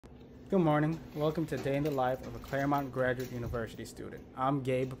Good morning. Welcome to Day in the Life of a Claremont Graduate University student. I'm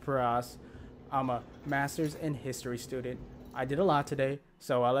Gabe. I'm a master's in history student. I did a lot today,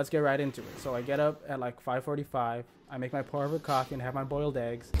 so let's get right into it. So I get up at like 5:45. I make my pour over coffee and have my boiled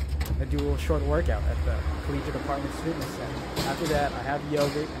eggs. I do a little short workout at the Collegiate Apartments Fitness Center. After that, I have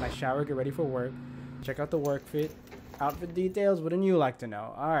yogurt and I shower, get ready for work. Check out the work fit. Outfit details, wouldn't you like to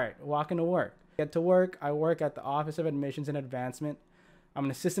know? Alright, walking to work. Get to work, I work at the Office of Admissions and Advancement. I'm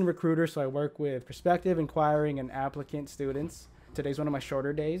an assistant recruiter, so I work with prospective, inquiring, and applicant students. Today's one of my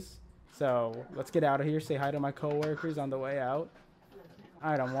shorter days, so let's get out of here, say hi to my coworkers on the way out.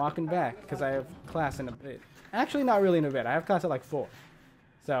 Alright, I'm walking back because I have class in a bit. Actually, not really in a bit. I have class at like 4.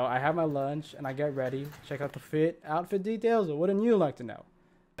 So I have my lunch and I get ready, check out the fit, outfit details, or wouldn't you like to know?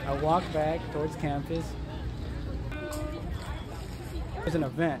 I walk back towards campus. There's an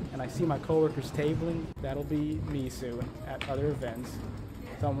event and I see my coworkers tabling. That'll be me soon at other events.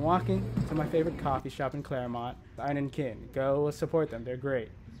 So I'm walking to my favorite coffee shop in Claremont, Iron and Kin. Go support them, they're great.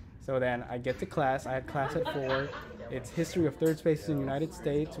 So then I get to class. I had class at 4. It's History of Third Spaces in the United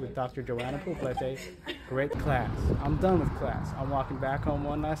States with Dr. Joanna Poblete. Great class. I'm done with class. I'm walking back home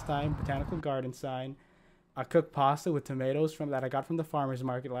one last time, Botanical Garden sign. I cooked pasta with tomatoes that I got from the farmer's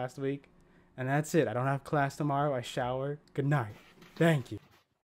market last week. And that's it. I don't have class tomorrow. I shower. Good night. Thank you.